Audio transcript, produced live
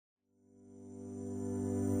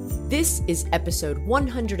This is episode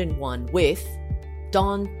 101 with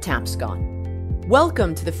Dawn Tapscott.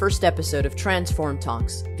 Welcome to the first episode of Transform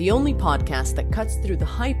Talks, the only podcast that cuts through the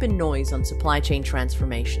hype and noise on supply chain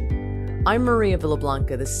transformation. I'm Maria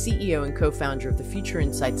Villablanca, the CEO and co-founder of the Future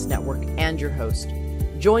Insights Network and your host.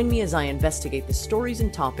 Join me as I investigate the stories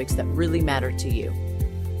and topics that really matter to you.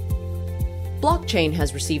 Blockchain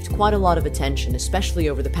has received quite a lot of attention, especially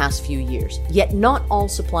over the past few years, yet not all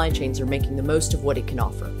supply chains are making the most of what it can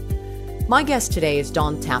offer. My guest today is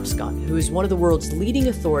Dawn Tapscott, who is one of the world's leading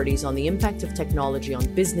authorities on the impact of technology on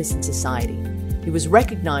business and society. He was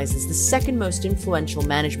recognized as the second most influential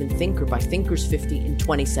management thinker by Thinkers 50 in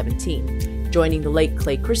 2017, joining the late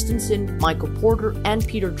Clay Christensen, Michael Porter, and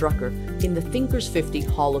Peter Drucker in the Thinkers 50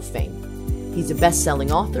 Hall of Fame. He's a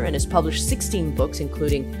best-selling author and has published 16 books,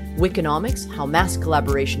 including Wikinomics, How Mass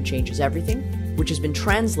Collaboration Changes Everything, which has been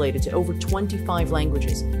translated to over 25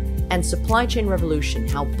 languages, and Supply Chain Revolution,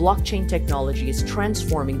 How Blockchain Technology is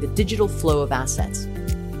Transforming the Digital Flow of Assets.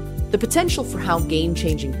 The potential for how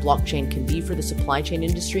game-changing blockchain can be for the supply chain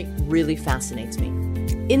industry really fascinates me.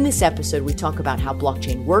 In this episode, we talk about how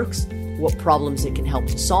blockchain works, what problems it can help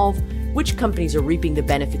to solve, which companies are reaping the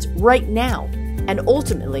benefits right now, and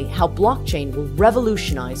ultimately how blockchain will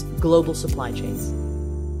revolutionize global supply chains.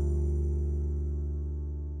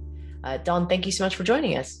 Dawn, thank you so much for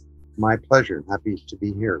joining us. My pleasure. Happy to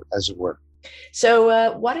be here, as it were.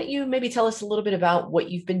 So why don't you maybe tell us a little bit about what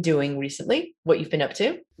you've been doing recently, what you've been up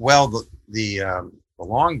to? Well, the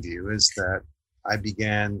long view is that I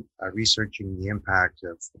began researching the impact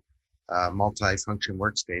of multifunction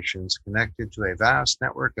workstations connected to a vast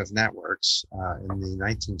network of networks in the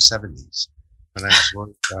 1970s when I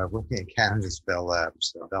was working at Canada's Bell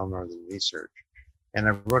Labs, Bell Northern Research. And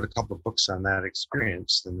I wrote a couple of books on that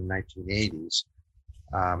experience in the 1980s.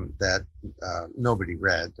 That nobody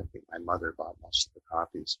read. I think my mother bought most of the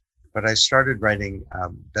copies. But I started writing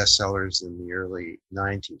bestsellers in the early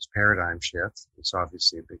 90s. Paradigm Shift, it's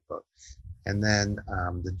obviously a big book. And then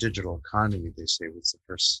The Digital Economy, they say, was the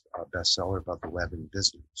first bestseller about the web and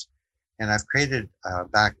business. And I've created,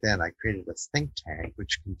 back then, I created a think tank,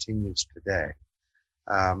 which continues today,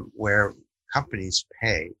 where companies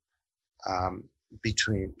pay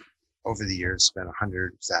over the years, spent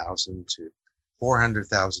 $100,000 to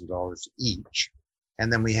 $400,000 each.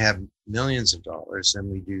 And then we have millions of dollars and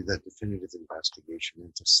we do the definitive investigation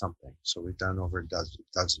into something. So we've done over a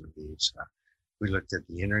dozen of these. We looked at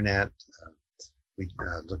the internet, we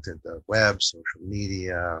looked at the web, social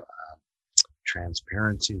media,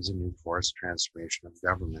 transparency is a new force, transformation of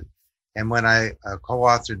government. And when I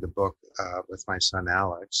co-authored the book with my son,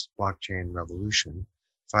 Alex, Blockchain Revolution,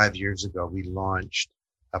 5 years ago, we launched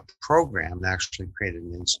a program and actually created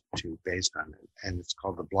an institute based on it. And it's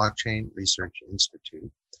called the Blockchain Research Institute,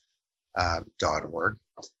 .org.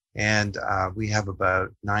 And we have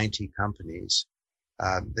about 90 companies.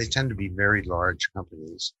 They tend to be very large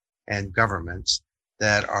companies and governments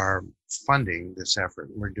that are funding this effort.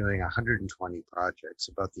 And we're doing 120 projects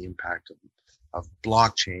about the impact of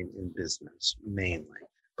blockchain in business mainly,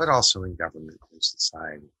 but also in government and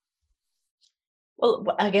society. Well,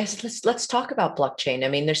 I guess let's talk about blockchain. I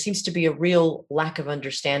mean, there seems to be a real lack of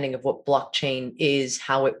understanding of what blockchain is,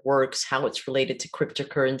 how it works, how it's related to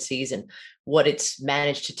cryptocurrencies, and what it's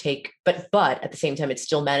managed to take. But at the same time, it's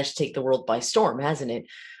still managed to take the world by storm, hasn't it?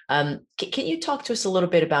 Can you talk to us a little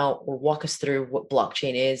bit about, or walk us through what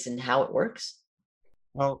blockchain is and how it works?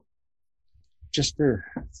 Well, just to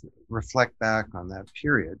reflect back on that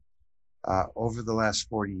period, over the last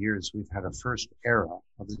 40 years, we've had a first era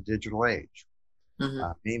of the digital age.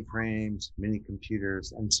 Mainframes, mini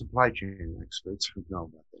computers, and supply chain experts who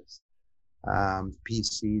know about this.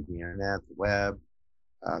 PC, the internet, the web,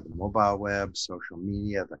 the mobile web, social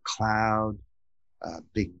media, the cloud,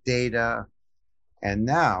 big data. And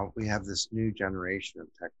now we have this new generation of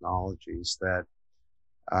technologies that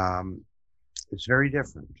is very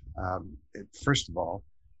different. First of all,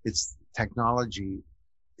 it's technology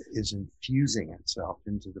is infusing itself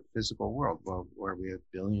into the physical world, where we have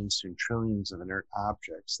billions and trillions of inert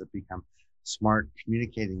objects that become smart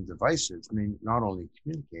communicating devices. I mean, not only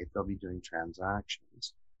communicate, they'll be doing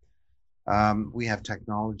transactions. We have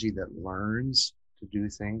technology that learns to do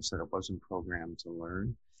things that it wasn't programmed to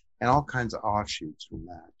learn, and all kinds of offshoots from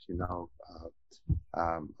that,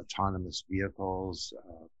 autonomous vehicles,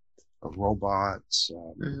 robots,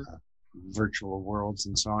 virtual worlds,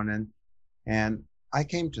 and so on. And I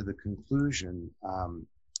came to the conclusion a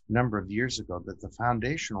number of years ago that the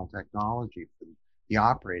foundational technology for the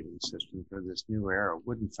operating system for this new era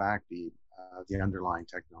would in fact be the underlying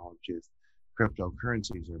technology of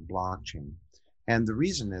cryptocurrencies or blockchain. And the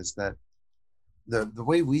reason is that the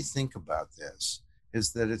way we think about this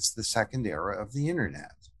is that it's the second era of the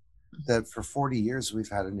internet. That for 40 years we've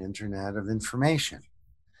had an internet of information.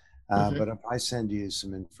 Mm-hmm. But if I send you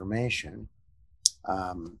some information,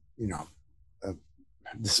 you know, uh,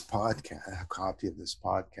 this podcast, a copy of this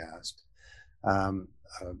podcast, um,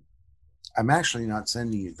 uh, I'm actually not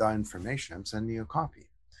sending you the information. I'm sending you a copy.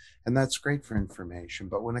 And that's great for information.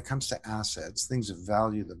 But when it comes to assets, things of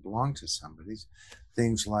value that belong to somebody,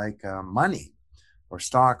 things like money or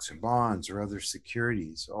stocks or bonds or other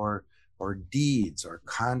securities or deeds or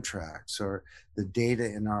contracts or the data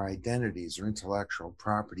in our identities or intellectual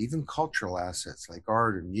property, even cultural assets like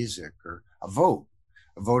art or music or a vote.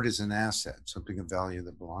 A vote is an asset, something of value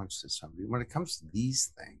that belongs to somebody. When it comes to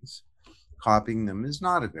these things, copying them is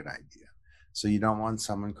not a good idea. So you don't want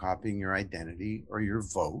someone copying your identity or your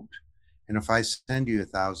vote. And if I send you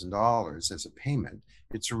 $1,000 as a payment,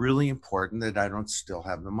 it's really important that I don't still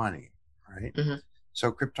have the money, right? Mm-hmm.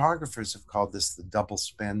 So cryptographers have called this the double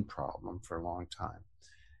spend problem for a long time.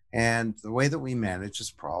 And the way that we manage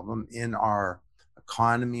this problem in our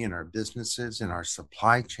economy, in our businesses, in our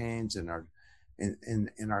supply chains, in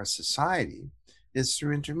our society is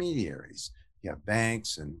through intermediaries. You have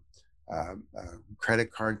banks and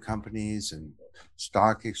credit card companies and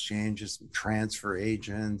stock exchanges and transfer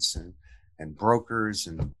agents and brokers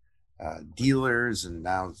and dealers and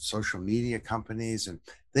now social media companies, and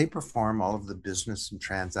they perform all of the business and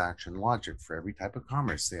transaction logic for every type of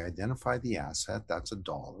commerce. They identify the asset, that's a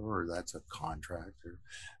dollar or that's a contract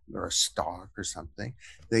or a stock or something.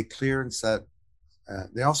 They clear and set.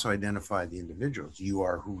 They also identify the individuals. You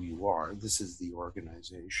are who you are. This is the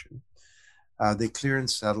organization. They clear and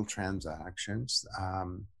settle transactions.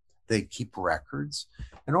 They keep records.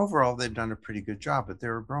 And overall, they've done a pretty good job, but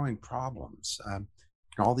there are growing problems.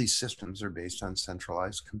 All these systems are based on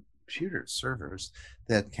centralized computer servers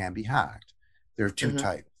that can be hacked. There are two Mm-hmm.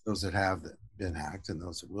 types, those that have been hacked and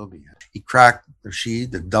those that will be hacked. He cracked, or she,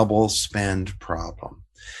 the double spend problem.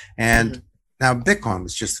 Mm-hmm. And now Bitcoin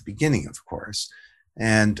was just the beginning, of course.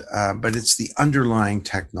 And but it's the underlying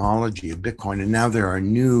technology of Bitcoin. And now there are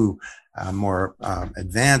new, more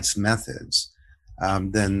advanced methods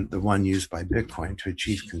than the one used by Bitcoin to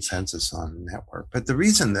achieve consensus on a network. But the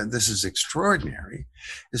reason that this is extraordinary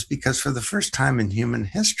is because for the first time in human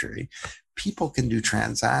history, people can do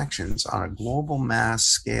transactions on a global mass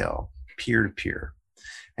scale, peer to peer.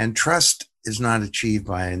 And trust is not achieved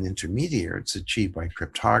by an intermediary, it's achieved by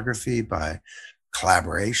cryptography, by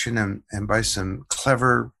collaboration, and by some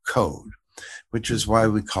clever code, which is why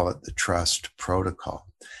we call it the trust protocol.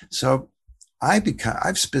 So I've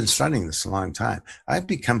been studying this a long time. I've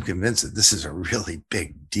become convinced that this is a really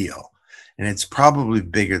big deal, and it's probably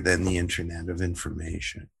bigger than the Internet of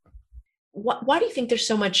Information. Why do you think there's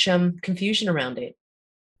so much confusion around it?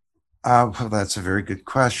 Well, that's a very good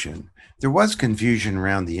question. There was confusion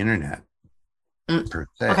around the Internet Mm. per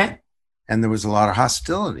Okay. se, and there was a lot of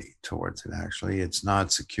hostility towards it. Actually, it's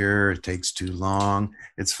not secure. It takes too long.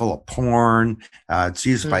 It's full of porn. It's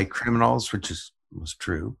used Mm. by criminals, was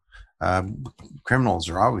true. Criminals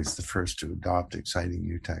are always the first to adopt exciting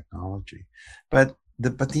new technology, but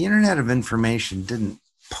the Internet of Information didn't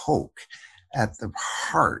poke at the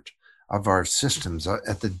heart of our systems,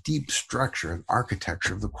 at the deep structure and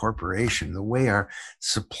architecture of the corporation, the way our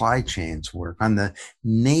supply chains work, on the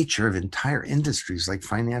nature of entire industries like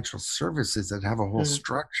financial services that have a whole Mm.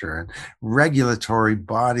 structure and regulatory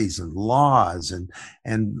bodies and laws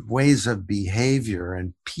and ways of behavior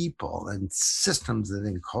and people and systems that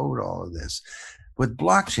encode all of this. With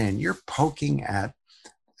blockchain, you're poking at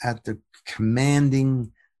the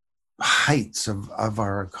commanding heights of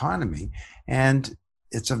our economy. And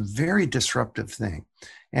it's a very disruptive thing.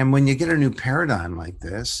 And when you get a new paradigm like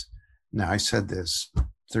this, now I said this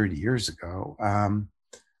 30 years ago,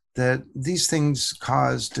 that these things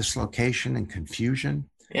cause dislocation and confusion.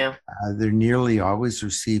 Yeah. They're nearly always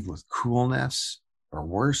received with coolness or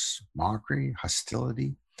worse, mockery,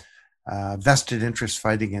 hostility. Vested interests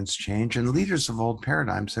fight against change, and leaders of old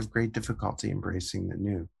paradigms have great difficulty embracing the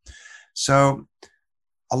new. So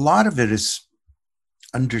a lot of it is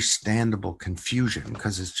understandable confusion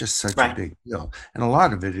because it's just such a Right. big deal, and a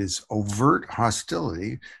lot of it is overt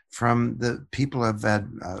hostility from the people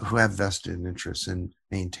who have vested interests in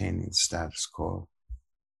maintaining the status quo.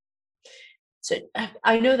 So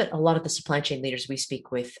I know that a lot of the supply chain leaders we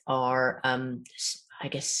speak with are, I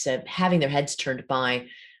guess, having their heads turned by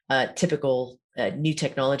typical new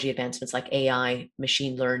technology advancements like AI,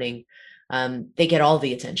 machine learning. They get all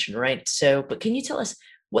the attention, right? So, but can you tell us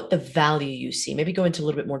what the value you see. Maybe go into a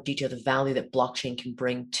little bit more detail, the value that blockchain can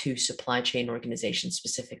bring to supply chain organizations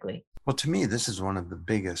specifically. Well, to me, this is one of the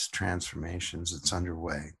biggest transformations that's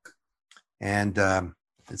underway. And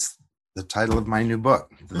it's the title of my new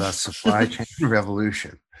book, The Supply Chain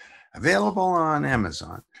Revolution, available on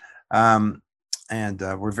Amazon. And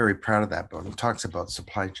we're very proud of that book. It talks about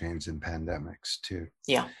supply chains and pandemics too.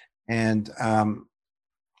 Yeah. And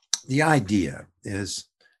the idea is,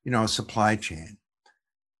 a supply chain,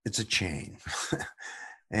 it's a chain.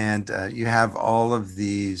 And you have all of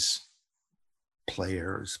these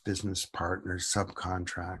players, business partners,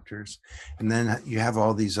 subcontractors, and then you have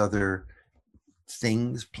all these other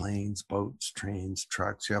things, planes, boats, trains,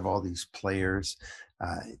 trucks. You have all these players,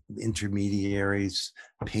 intermediaries,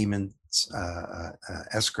 payments,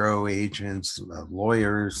 escrow agents,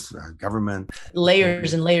 lawyers, government.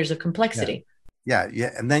 Layers and layers of complexity. Yeah.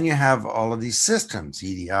 And then you have all of these systems,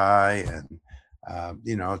 EDI and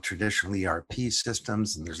traditional ERP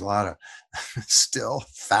systems, and there's a lot of still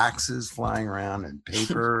faxes flying around and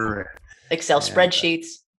paper, Excel spreadsheets,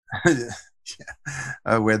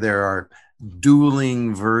 where there are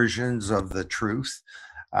dueling versions of the truth,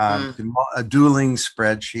 dueling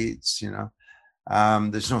spreadsheets.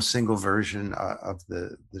 There's no single version of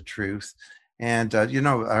the truth. And,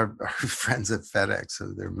 our friends at FedEx,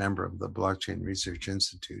 so they're a member of the Blockchain Research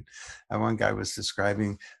Institute. One guy was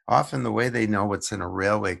describing often the way they know what's in a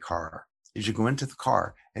railway car is you go into the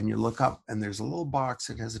car and you look up and there's a little box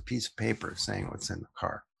that has a piece of paper saying what's in the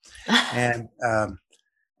car.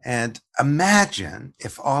 And imagine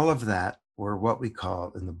if all of that were what we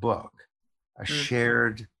call in the book a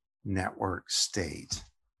shared network state.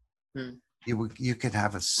 You could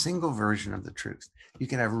have a single version of the truth. You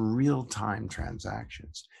could have real-time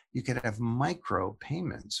transactions. You could have micro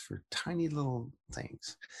payments for tiny little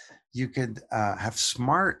things. You could have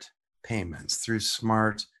smart payments through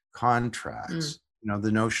smart contracts.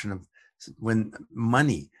 The notion of when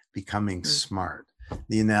money becoming smart.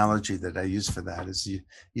 The analogy that I use for that is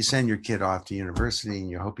you send your kid off to university and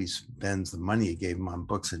you hope he spends the money you gave him on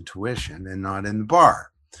books and tuition and not in the bar.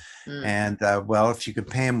 And if you could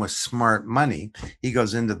pay him with smart money, he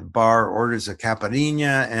goes into the bar, orders a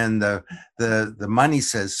caipirinha, and the money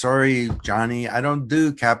says, "Sorry, Johnny, I don't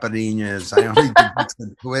do caipirinhas. I only do books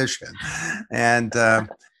and tuition." And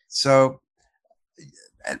so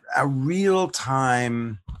a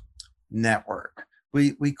real-time network.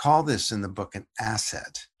 We call this in the book an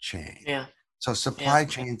asset chain. Yeah. So supply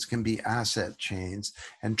chains can be asset chains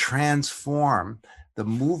and transform the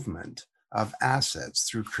movement of assets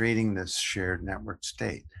through creating this shared network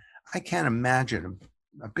state. I can't imagine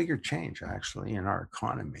a bigger change actually in our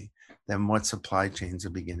economy than what supply chains are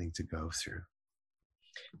beginning to go through.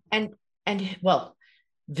 And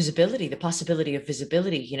visibility, the possibility of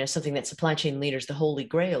visibility, something that supply chain leaders, the holy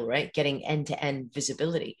grail, right? Getting end-to-end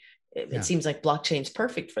visibility. It seems like blockchain's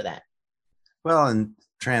perfect for that. Well, and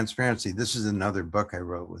transparency, this is another book I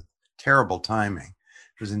wrote with terrible timing.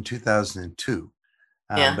 It was in 2002.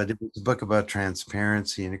 But it was a book about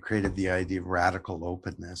transparency, and it created the idea of radical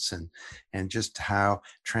openness and just how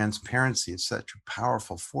transparency is such a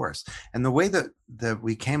powerful force. And the way that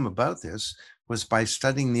we came about this was by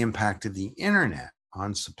studying the impact of the internet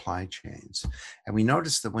on supply chains. And we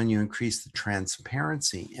noticed that when you increase the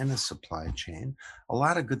transparency in a supply chain, a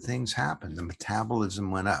lot of good things happen. The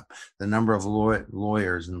metabolism went up. The number of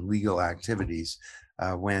lawyers and legal activities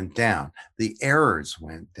went down. The errors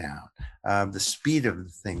went down. The speed of the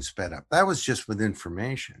thing sped up. That was just with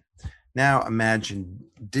information. Now imagine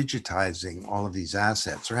digitizing all of these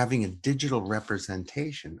assets or having a digital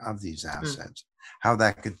representation of these assets, how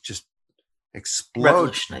that could just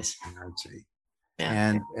explode transparency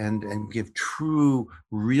and give true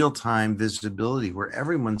real-time visibility where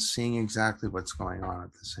everyone's seeing exactly what's going on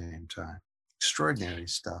at the same time. Extraordinary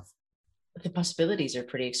stuff. The possibilities are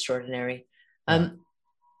pretty extraordinary.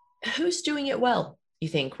 Who's doing it well, you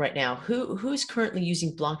think, right now? Who's currently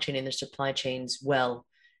using blockchain in their supply chains well,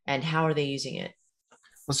 and how are they using it?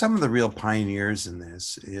 Well, some of the real pioneers in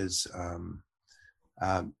this is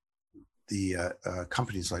the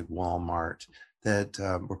companies like Walmart that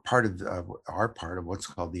were are part of what's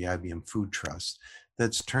called the IBM Food Trust,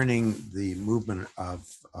 that's turning the movement of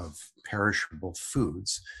perishable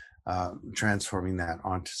foods, transforming that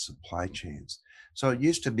onto supply chains. So it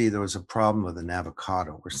used to be there was a problem with an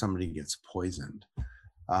avocado where somebody gets poisoned,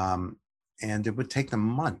 and it would take them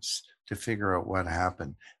months to figure out what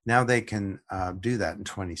happened. Now they can do that in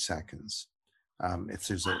 20 seconds if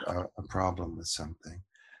there's a problem with something.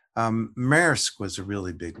 Maersk was a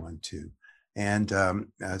really big one too, and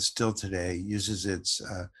still today uses its,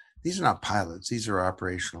 these are not pilots, these are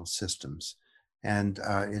operational systems. and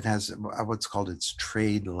it has what's called its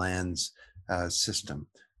trade lands system,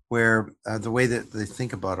 where the way that they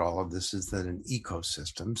think about all of this is that an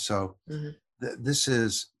ecosystem. So this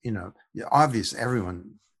is, obvious.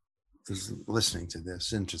 Everyone who's listening to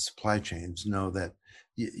this into supply chains know that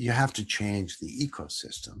you have to change the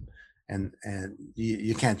ecosystem, and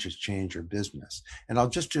you can't just change your business. And I'll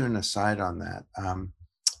just do an aside on that.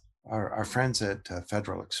 Our friends at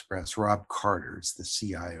Federal Express, Rob Carter is the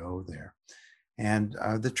CIO there, and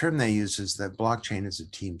the term they use is that blockchain is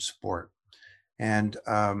a team sport. And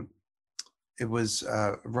it was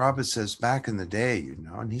Rob says back in the day,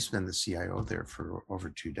 and he's been the CIO there for over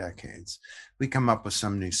 2 decades. We come up with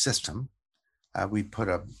some new system. We put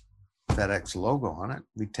a FedEx logo on it.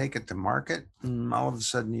 We take it to market, and all of a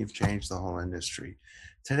sudden you've changed the whole industry.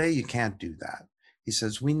 Today, you can't do that. He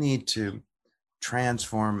says we need to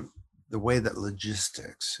transform the way that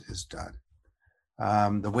logistics is done,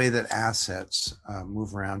 the way that assets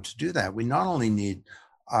move around. To do that, we not only need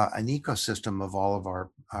an ecosystem of all of our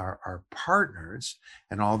partners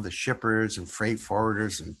and all the shippers and freight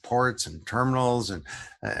forwarders and ports and terminals and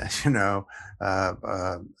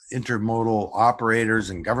intermodal operators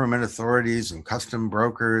and government authorities and custom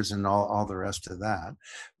brokers and all the rest of that.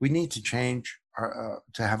 We need to change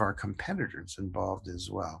to have our competitors involved as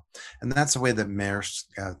well, and that's the way that Maersk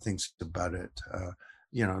thinks about it.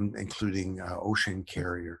 Including ocean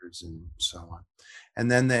carriers and so on. And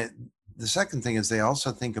then the second thing is they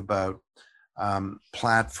also think about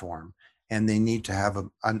platform, and they need to have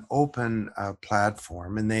an open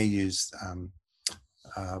platform, and they use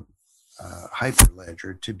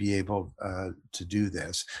Hyperledger to be able to do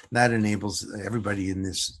this. And that enables everybody in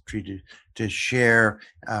this tree to share,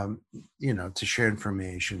 to share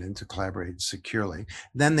information and to collaborate securely.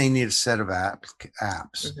 Then they need a set of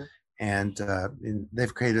apps. And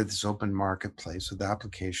they've created this open marketplace with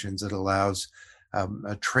applications that allows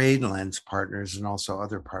trade lens partners and also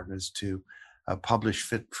other partners to publish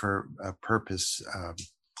fit for purpose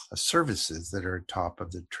services that are top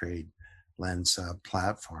of the trade lens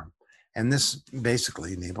platform. And this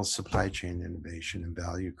basically enables supply chain innovation and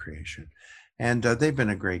value creation. And they've been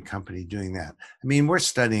a great company doing that. I mean, we're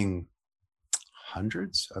studying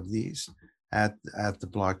hundreds of these at the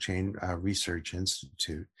Blockchain Research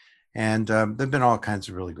Institute. And there've been all kinds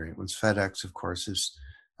of really great ones. FedEx, of course, is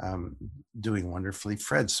doing wonderfully.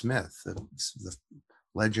 Fred Smith, the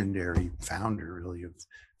legendary founder, really, of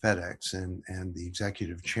FedEx and the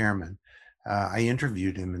executive chairman. I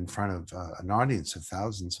interviewed him in front of an audience of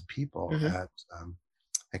thousands of people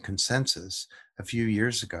at Consensus a few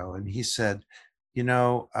years ago, and he said,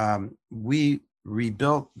 we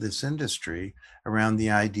rebuilt this industry around the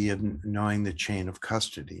idea of knowing the chain of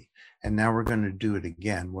custody. And now we're going to do it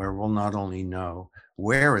again, where we'll not only know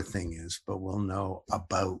where a thing is, but we'll know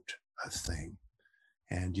about a thing.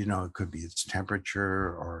 And, it could be its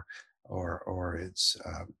temperature or its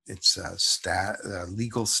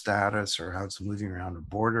legal status, or how it's moving around a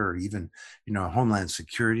border, or even, Homeland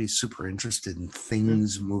Security is super interested in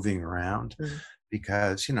things moving around,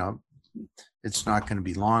 because, it's not going to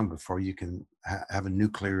be long before you can have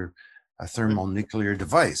a thermonuclear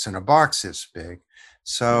device in a box this big.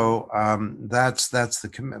 So that's the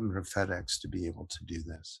commitment of FedEx to be able to do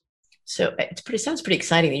this. So it sounds pretty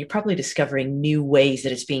exciting. You're probably discovering new ways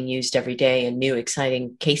that it's being used every day and new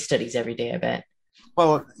exciting case studies every day, I bet.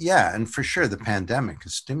 Well, yeah, and for sure the pandemic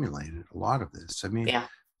has stimulated a lot of this. I mean,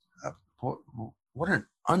 what an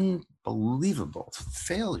unbelievable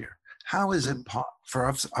failure. How is it for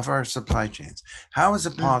us, of our supply chains? How is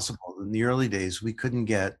it possible in the early days we couldn't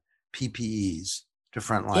get PPEs to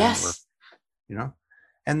frontline work?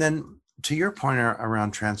 And then to your point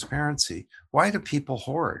around transparency, why do people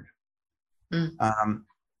hoard?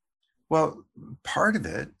 Well, part of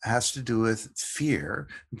it has to do with fear,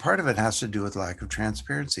 and part of it has to do with lack of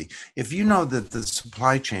transparency. If you know that the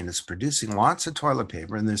supply chain is producing lots of toilet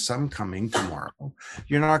paper and there's some coming tomorrow,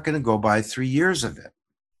 you're not going to go buy 3 years of it.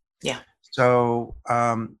 Yeah. So,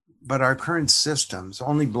 but our current systems,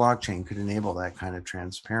 only blockchain could enable that kind of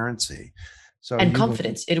transparency. So and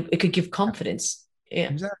confidence. It could give confidence. Yeah.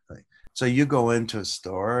 Exactly. So you go into a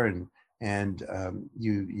store and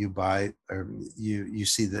you buy, or you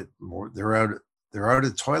see that they're out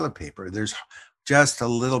of toilet paper. There's just a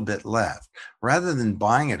little bit left. Rather than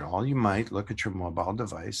buying it all, you might look at your mobile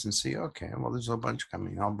device and see, okay, well, there's a bunch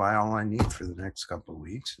coming. I'll buy all I need for the next couple of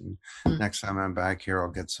weeks. And next time I'm back here, I'll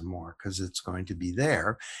get some more, because it's going to be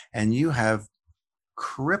there. And you have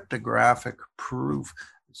cryptographic proof,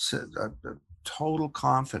 total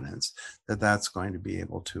confidence that that's going to be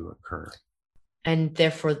able to occur. and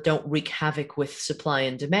therefore don't wreak havoc with supply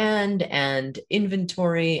and demand and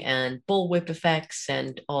inventory and bullwhip effects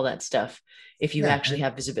and all that stuff if you Yeah, actually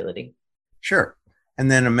have visibility. sure. And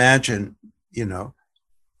then imagine, you know,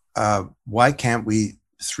 why can't we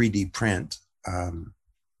 3D print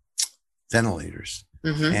ventilators?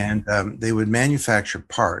 Mm-hmm. And they would manufacture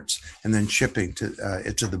parts and then shipping to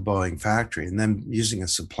it to the Boeing factory, and then using a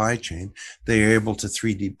supply chain, they are able to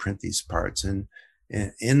 3D print these parts in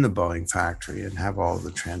the Boeing factory and have all the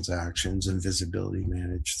transactions and visibility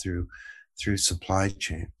managed through supply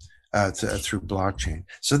chain, through blockchain.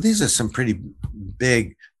 So these are some pretty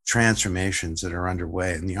big transformations that are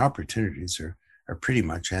underway, and the opportunities are pretty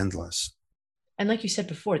much endless. And like you said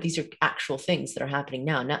before, these are actual things that are happening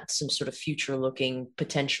now, not some sort of future looking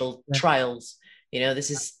potential Yeah. trials. This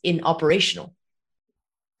is in operational.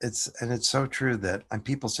 It's so true that, and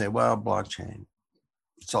people say, well, blockchain,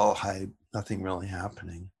 it's all hype, nothing really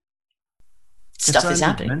happening. It's Stuff is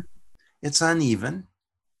happening. uneven. It's uneven,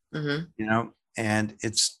 Mm-hmm. and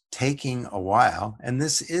it's taking a while, and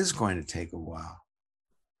this is going to take a while.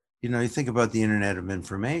 You think about the Internet of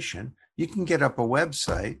Information, you can get up a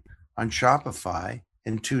website on Shopify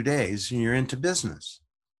in 2 days and you're into business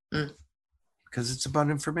because it's about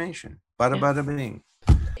information. Bada bada bing.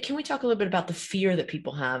 Can we talk a little bit about the fear that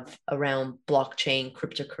people have around blockchain,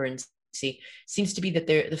 cryptocurrency? Seems to be that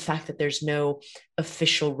the fact that there's no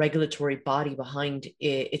official regulatory body behind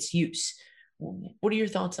its use. What are your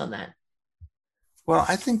thoughts on that? Well,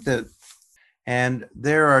 I think that, and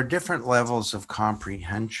there are different levels of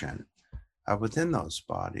comprehension within those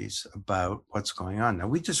bodies about what's going on. Now,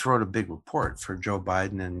 we just wrote a big report for Joe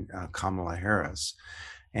Biden and Kamala Harris,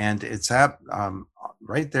 and it's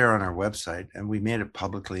right there on our website, and we made it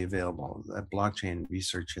publicly available at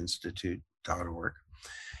blockchainresearchinstitute.org,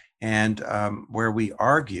 and where we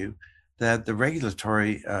argue that the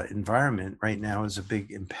regulatory environment right now is a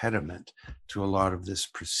big impediment to a lot of this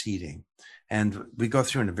proceeding. And we go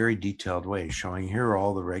through in a very detailed way, showing here are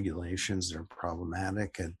all the regulations that are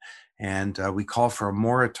problematic, and we call for a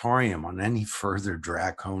moratorium on any further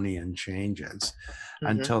draconian changes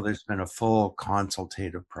until there's been a full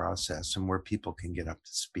consultative process and where people can get up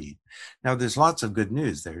to speed. Now, there's lots of good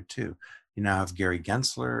news there too. You now have Gary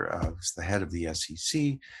Gensler, who's the head of the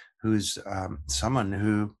SEC, who's someone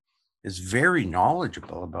who is very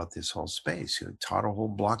knowledgeable about this whole space. He taught a whole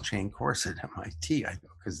blockchain course at MIT, I know,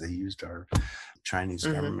 because they used our Chinese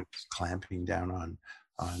government clamping down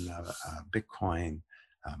on Bitcoin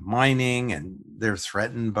mining, and they're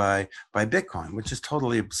threatened by Bitcoin, which is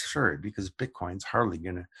totally absurd because Bitcoin's hardly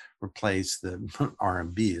going to replace the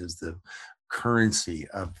RMB as the currency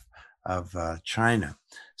of China.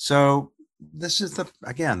 So this is the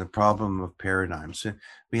problem of paradigms. So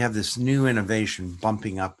we have this new innovation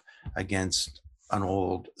bumping up against an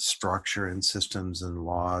old structure and systems and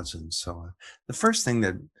laws and so on. The first thing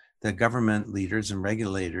that the government leaders and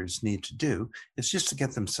regulators need to do is just to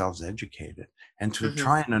get themselves educated and to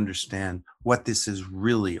try and understand what this is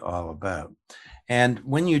really all about. And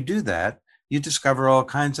when you do that, you discover all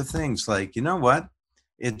kinds of things like, you know what?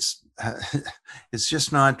 It's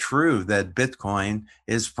just not true that Bitcoin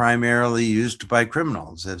is primarily used by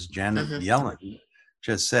criminals, as Janet Yellen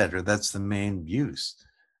just said, or that's the main use.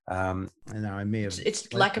 And now I may have.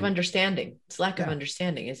 It's lack of understanding. It's lack of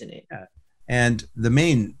understanding, isn't it? Yeah. And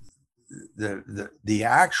the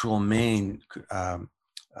actual main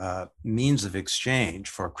means of exchange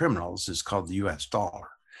for criminals is called the U.S. dollar,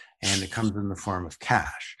 and it comes in the form of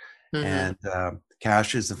cash. And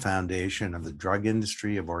cash is the foundation of the drug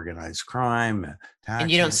industry, of organized crime.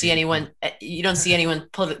 And you don't see anyone.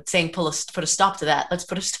 Put a stop to that. Let's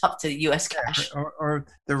put a stop to the U.S. cash or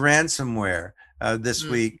the ransomware this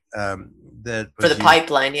week that for the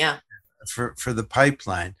pipeline. Yeah. For the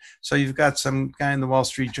pipeline. So you've got some guy in the Wall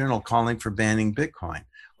Street Journal calling for banning Bitcoin.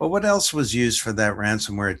 Well, what else was used for that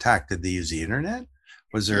ransomware attack? Did they use the internet?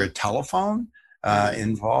 Was there a telephone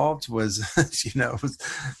involved? Was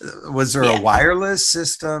was there a wireless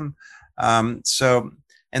system? So,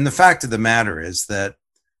 and the fact of the matter is that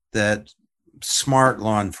smart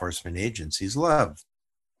law enforcement agencies love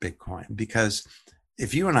Bitcoin, because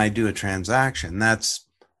if you and I do a transaction, that's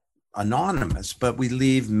anonymous, but we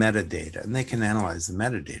leave metadata, and they can analyze the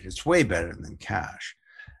metadata. It's way better than cash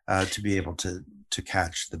to be able to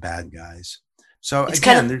catch the bad guys. So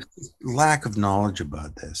there's lack of knowledge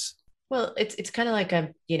about this. Well, it's kind of like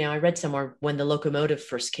I read somewhere when the locomotive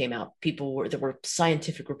first came out, there were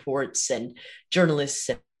scientific reports and journalists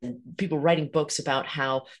and people writing books about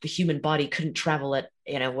how the human body couldn't travel at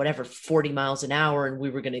 40 miles an hour and we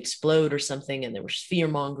were going to explode or something, and there was fear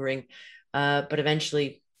mongering, but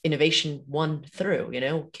eventually innovation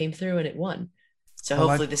came through and it won. So Well,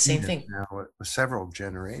 hopefully I've the seen same it thing. now with several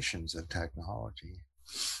generations of technology.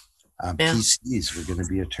 Yeah. PCs were going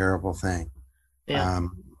to be a terrible thing. Yeah.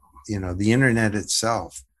 The internet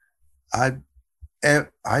itself. I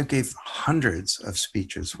gave hundreds of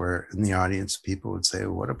speeches where in the audience people would say,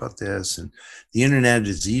 well, what about this? And the internet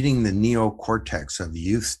is eating the neocortex of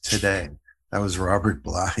youth today. That was Robert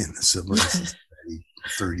Bly in the Civil Society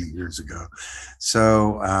 30 years ago.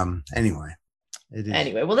 So anyway, it is.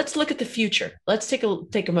 Anyway, well, let's look at the future. Let's take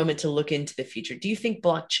a moment to look into the future. Do you think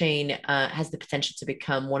blockchain has the potential to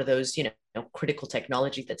become one of those, critical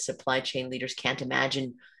technology that supply chain leaders can't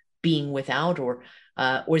imagine being without, or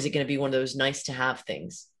is it going to be one of those nice to have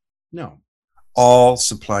things? No, all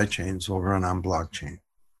supply chains will run on blockchain.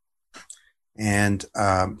 And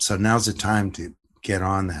so now's the time to get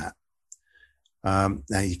on that.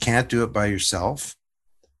 Now, you can't do it by yourself.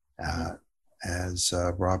 As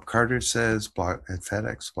Rob Carter says at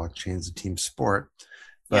FedEx, blockchain is a team sport.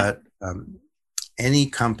 But any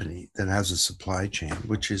company that has a supply chain,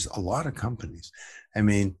 which is a lot of companies, I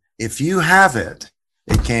mean, if you have it,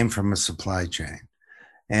 it came from a supply chain.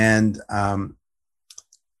 And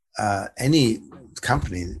any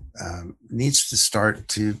company needs to start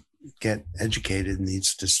to get educated,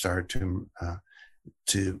 needs to start to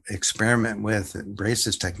experiment with, embrace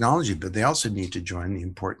this technology, but they also need to join the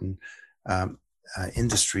important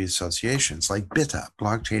industry associations like BITA,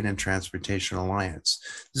 Blockchain and Transportation Alliance.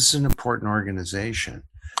 This is an important organization.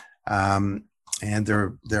 And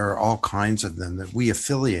there are all kinds of them that we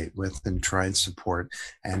affiliate with and try and support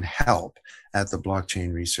and help at the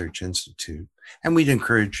Blockchain Research Institute. And we'd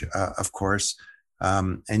encourage, of course,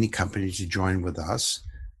 any company to join with us.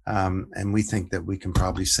 And we think that we can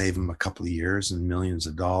probably save them a couple of years and millions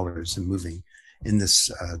of dollars in moving in this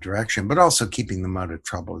direction, but also keeping them out of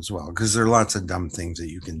trouble as well, because there are lots of dumb things that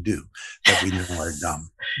you can do that we know are dumb.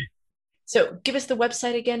 So give us the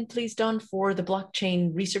website again, please, Don, for the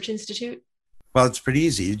Blockchain Research Institute. Well, it's pretty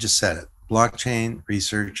easy. You just said it,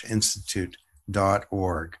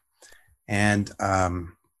 blockchainresearchinstitute.org. And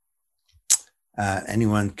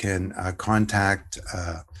anyone can contact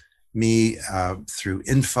me through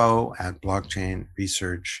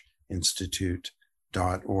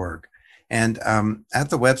info@blockchainresearchinstitute.org. And at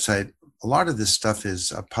the website, a lot of this stuff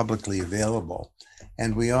is publicly available.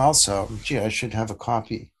 And we also, I should have a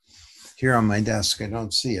copy here on my desk. I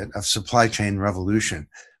don't see it, of Supply Chain Revolution.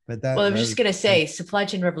 But I was just going to say, Supply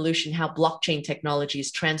Chain Revolution, how blockchain technology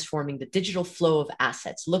is transforming the digital flow of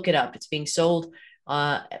assets. Look it up. It's being sold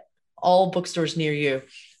all bookstores near you.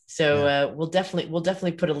 So we'll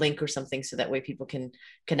definitely put a link or something so that way people can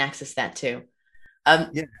access that too. I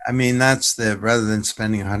mean, that's rather than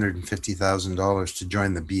spending $150,000 to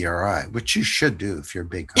join the BRI, which you should do if you're a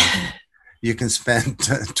big company, you can spend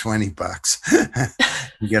 $20.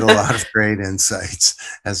 You get a lot of great insights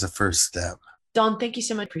as a first step. Don, thank you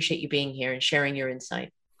so much. Appreciate you being here and sharing your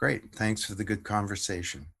insight. Great. Thanks for the good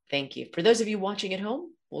conversation. Thank you. For those of you watching at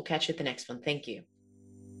home, we'll catch you at the next one. Thank you.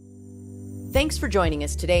 Thanks for joining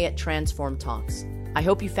us today at Transform Talks. I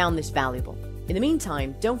hope you found this valuable. In the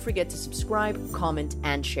meantime, don't forget to subscribe, comment,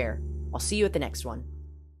 and share. I'll see you at the next one.